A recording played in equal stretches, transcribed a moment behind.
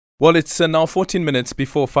Well, it's now 14 minutes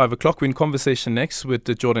before 5 o'clock. We're in conversation next with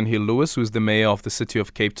Geordin Hill-Lewis, who's the mayor of the city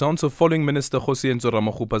of Cape Town. So following Minister Kgosientsho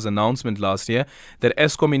Ramokgopa's announcement last year that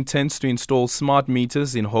Eskom intends to install smart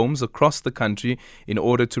meters in homes across the country in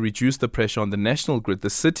order to reduce the pressure on the national grid,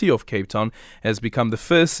 the city of Cape Town has become the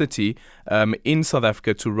first city in South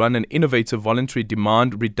Africa to run an innovative voluntary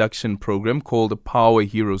demand reduction program called the Power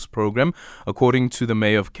Heroes program. According to the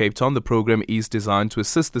mayor of Cape Town, the program is designed to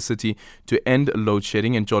assist the city to end load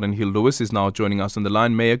shedding, and Geordin Hill-Lewis is now joining us on the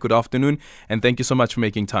line. Mayor, good afternoon, and thank you so much for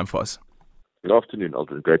making time for us. Good afternoon,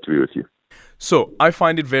 Aldrin. Great to be with you. So I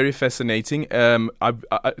find it very fascinating. And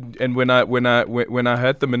when I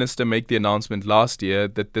heard the minister make the announcement last year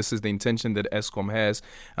that this is the intention that Eskom has,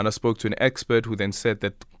 and I spoke to an expert who then said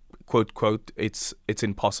that, quote, it's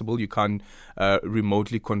impossible. You can't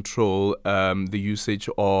remotely control the usage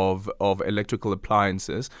of electrical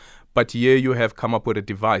appliances. But here you have come up with a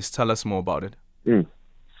device. Tell us more about it.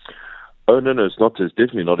 Oh, no, it's not. It's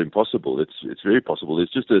definitely not impossible. It's very possible.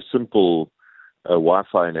 It's just a simple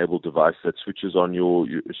Wi-Fi enabled device that switches on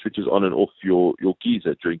and off your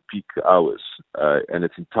geyser during peak hours, and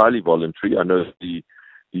it's entirely voluntary. I know the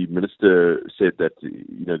minister said that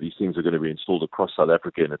these things are going to be installed across South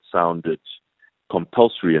Africa, and it sounded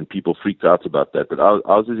compulsory, and people freaked out about that. But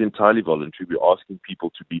ours is entirely voluntary. We're asking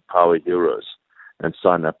people to be power heroes and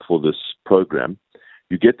sign up for this program.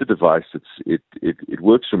 You get the device. It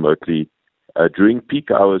works remotely. During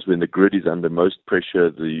peak hours when the grid is under most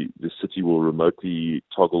pressure, the city will remotely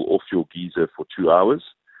toggle off your geyser for 2 hours.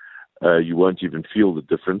 You won't even feel the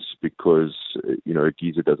difference because a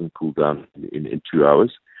geyser doesn't cool down in 2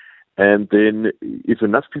 hours. And then if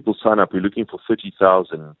enough people sign up, we're looking for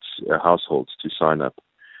 30,000 households to sign up.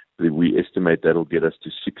 We estimate that'll get us to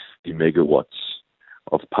 60 megawatts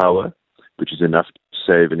of power, which is enough to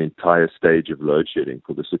save an entire stage of load shedding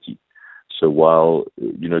for the city. So while,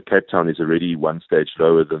 Cape Town is already one stage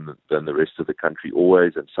lower than the rest of the country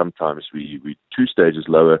always, and sometimes we 2 stages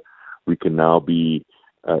lower, we can now be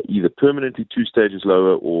either permanently 2 stages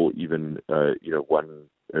lower or even,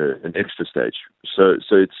 an extra stage. So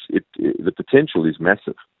the potential is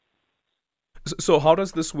massive. So how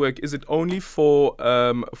does this work? Is it only for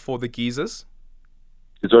the geysers?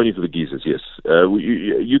 It's only for the geysers, yes.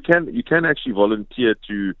 You can actually volunteer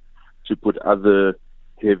to put other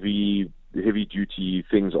heavy duty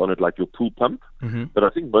things on it, like your pool pump. Mm-hmm. But I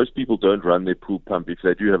think most people don't run their pool pump. If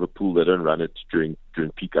they do have a pool, they don't run it during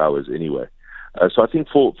peak hours anyway. So I think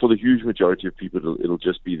for the huge majority of people, it'll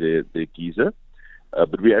just be their geyser.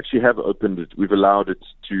 But we actually have opened it. We've allowed it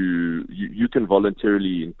to. You can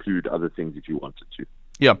voluntarily include other things if you wanted to.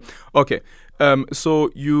 Yeah. Okay. So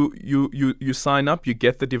you sign up. You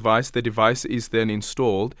get the device. The device is then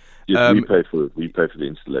installed. Yes, we pay for it. We pay for the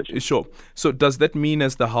installation. Sure. So does that mean,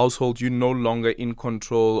 as the household, you're no longer in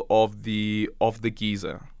control of the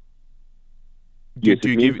geyser? Do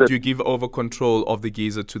you give over control of the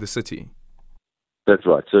geyser to the city? That's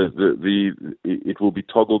right. So it will be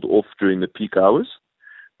toggled off during the peak hours.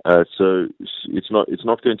 So it's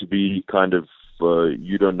not going to be kind of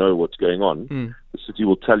you don't know what's going on. The city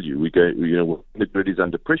will tell you. When the grid is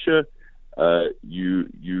under pressure,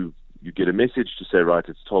 you get a message to say, right,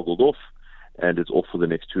 it's toggled off, and it's off for the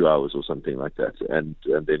next 2 hours or something like that, and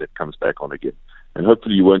then it comes back on again. And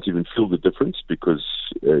hopefully you won't even feel the difference because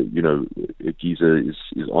a geyser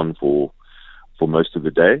is on for most of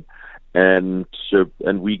the day. And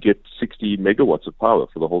we get 60 megawatts of power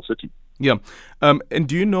for the whole city. Yeah. And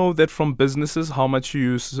do you know that from businesses how much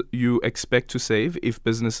you expect to save if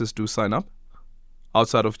businesses do sign up,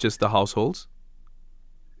 outside of just the households?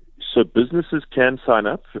 So businesses can sign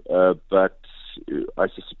up, but I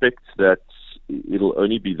suspect that it'll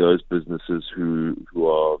only be those businesses who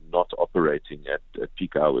are not operating at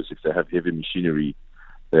peak hours. If they have heavy machinery,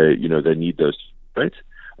 they need those, right?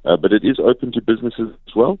 But it is open to businesses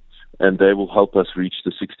as well, and they will help us reach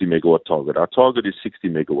the 60 megawatt target. Our target is 60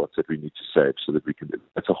 megawatts that we need to save so that we can.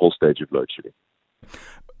 That's a whole stage of load shedding.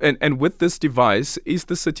 And with this device, is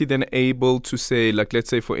the city then able to say, like, let's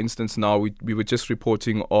say, for instance, now we were just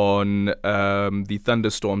reporting on the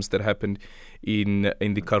thunderstorms that happened in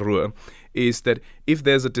the Karoo, is that if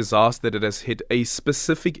there's a disaster that has hit a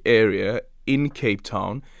specific area in Cape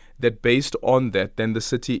Town, that based on that, then the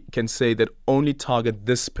city can say that only target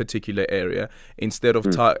this particular area instead of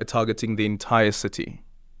targeting the entire city?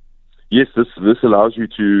 Yes, this allows you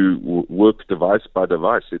to work device by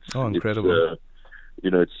device. It's incredible.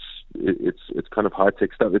 It's kind of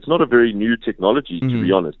high-tech stuff. It's not a very new technology, to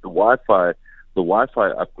be honest. The Wi-Fi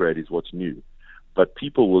upgrade is what's new, but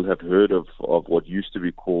people will have heard of what used to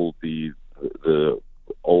be called the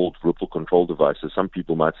old ripple control devices. Some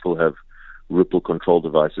people might still have ripple control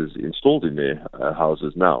devices installed in their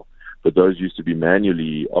houses now. But those used to be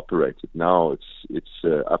manually operated. Now it's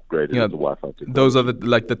upgraded with the Wi-Fi technology. Those are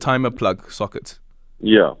the timer plug sockets.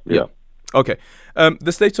 Yeah. Okay.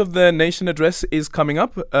 The State of the Nation address is coming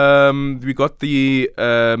up. We got the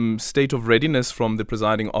state of readiness from the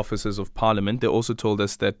presiding officers of Parliament. They also told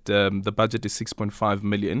us that the budget is 6.5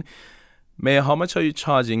 million. Mayor, how much are you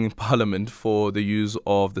charging Parliament for the use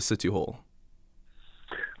of the City Hall?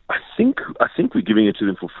 I think we're giving it to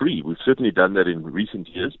them for free. We've certainly done that in recent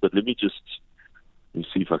years, but let me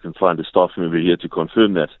see if I can find a staff member here to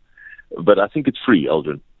confirm that. But I think it's free,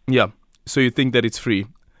 Aldrin. Yeah. So you think that it's free?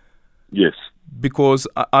 Yes. Because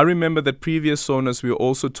I remember that previous owners were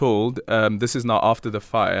also told, this is now after the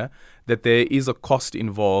fire, that there is a cost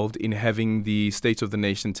involved in having the State of the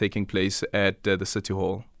Nation taking place at the City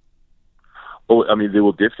Hall. Oh, I mean, there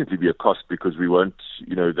will definitely be a cost because we won't,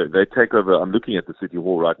 they take over. I'm looking at the City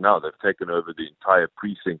Hall right now. They've taken over the entire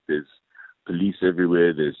precinct. There's police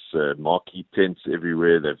everywhere. There's marquee tents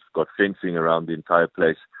everywhere. They've got fencing around the entire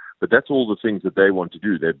place. But that's all the things that they want to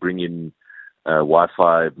do. They bring in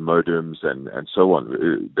Wi-Fi modems and so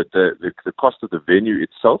on. But the cost of the venue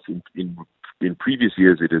itself, in previous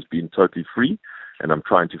years, it has been totally free. And I'm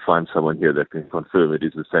trying to find someone here that can confirm it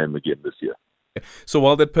is the same again this year. So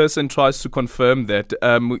while that person tries to confirm that,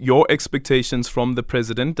 your expectations from the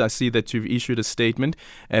president, I see that you've issued a statement,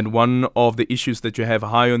 and one of the issues that you have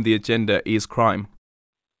high on the agenda is crime.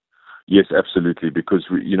 Yes, absolutely, because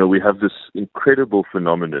we have this incredible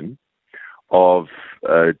phenomenon of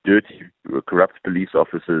dirty, corrupt police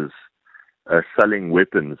officers selling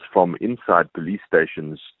weapons from inside police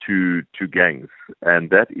stations to gangs,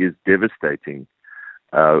 and that is devastating.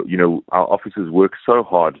 Our officers work so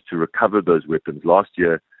hard to recover those weapons. Last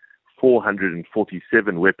year,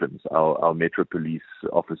 447 weapons our Metro Police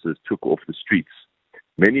officers took off the streets.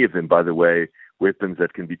 Many of them, by the way, weapons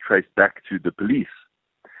that can be traced back to the police.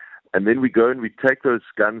 And then we go and we take those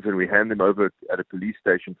guns and we hand them over at a police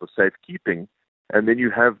station for safekeeping. And then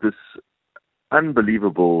you have this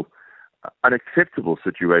unbelievable, unacceptable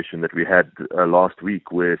situation that we had last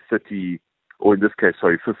week where 15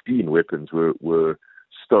 weapons were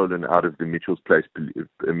stolen out of the Mitchell's Plain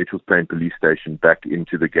police station back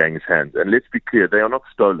into the gang's hands. And let's be clear, they are not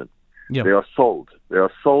stolen. Yeah. They are sold. They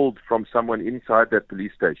are sold from someone inside that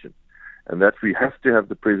police station. And that we have to have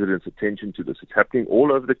the president's attention to this. It's happening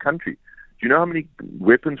all over the country. Do you know how many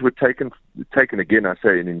weapons were taken again, I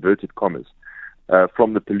say in inverted commas,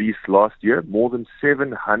 from the police last year? More than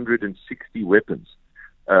 760 weapons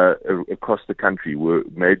across the country were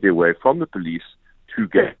made their way from the police to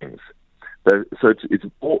gangs. So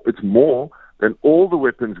it's more than all the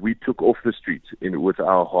weapons we took off the street with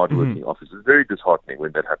our hardworking officers. Very disheartening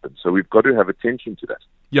when that happens. So we've got to have attention to that.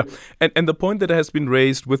 Yeah, and the point that has been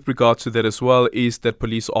raised with regards to that as well is that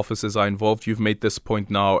police officers are involved. You've made this point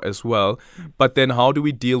now as well. But then how do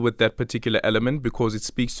we deal with that particular element? Because it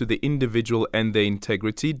speaks to the individual and their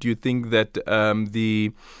integrity. Do you think that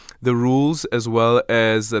the rules as well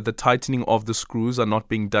as the tightening of the screws are not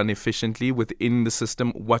being done efficiently within the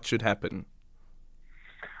system? What should happen?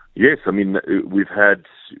 Yes, I mean, we've had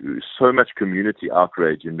so much community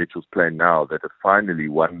outrage in Mitchell's Plain now that finally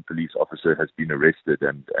one police officer has been arrested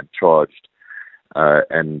and charged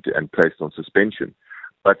and placed on suspension.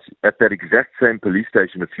 But at that exact same police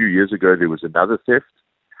station a few years ago, there was another theft,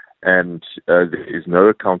 and there is no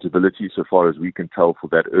accountability so far as we can tell for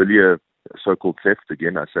that earlier so-called theft,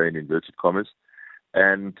 again, I say in inverted commas.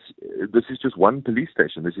 And this is just one police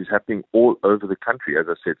station. This is happening all over the country. As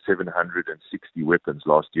I said, 760 weapons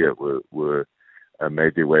last year were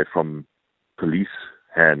made their way from police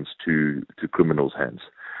hands to criminals' hands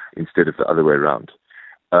instead of the other way around.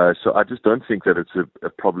 So I just don't think that it's a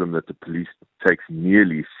problem that the police takes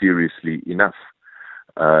nearly seriously enough,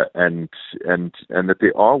 and that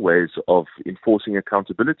there are ways of enforcing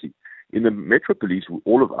accountability. In the Metro Police,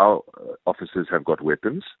 all of our officers have got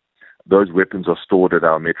weapons. Those weapons are stored at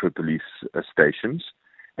our Metro Police stations,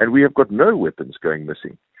 and we have got no weapons going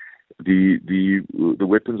missing. The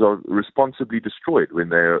weapons are responsibly destroyed when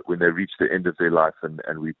they reach the end of their life, and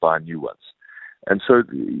we buy new ones. And so,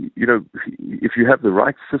 if you have the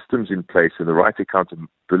right systems in place and the right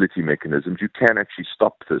accountability mechanisms, you can actually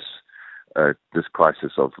stop this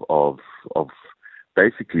crisis of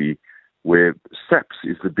basically where SAPS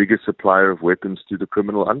is the biggest supplier of weapons to the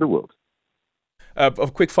criminal underworld. A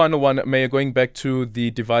quick final one, Mayor, going back to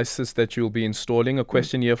the devices that you'll be installing. A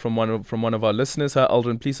question here from one of our listeners. Hi,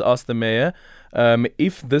 Aldrin, please ask the Mayor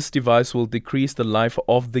if this device will decrease the life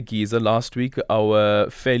of the geyser. Last week, our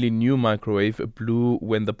fairly new microwave blew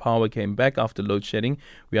when the power came back after load shedding.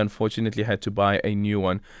 We unfortunately had to buy a new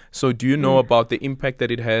one. So do you know about the impact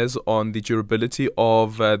that it has on the durability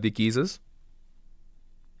of the geysers?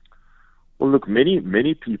 Well, look,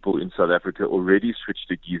 many people in South Africa already switch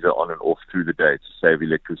the geyser on and off through the day to save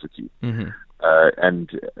electricity. And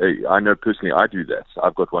I know personally I do that.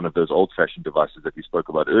 I've got one of those old-fashioned devices that we spoke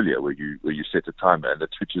about earlier where you set a timer and it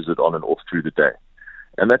switches it on and off through the day.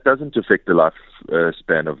 And that doesn't affect the life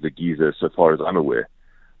span of the geyser so far as I'm aware.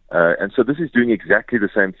 And so this is doing exactly the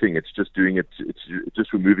same thing. It's just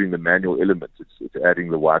just removing the manual elements. It's adding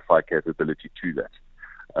the Wi-Fi capability to that.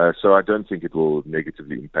 So I don't think it will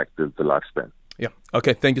negatively impact the lifespan. Yeah.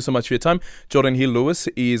 Okay. Thank you so much for your time. Geordin Hill-Lewis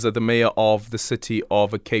is the mayor of the city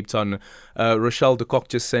of Cape Town. Rochelle de Kock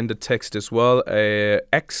just sent a text as well,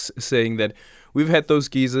 X, saying that we've had those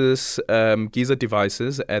geyser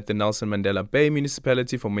devices at the Nelson Mandela Bay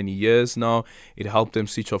municipality for many years now. It helped them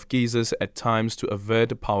switch off geysers at times to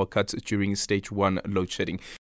avert power cuts during stage 1 load shedding.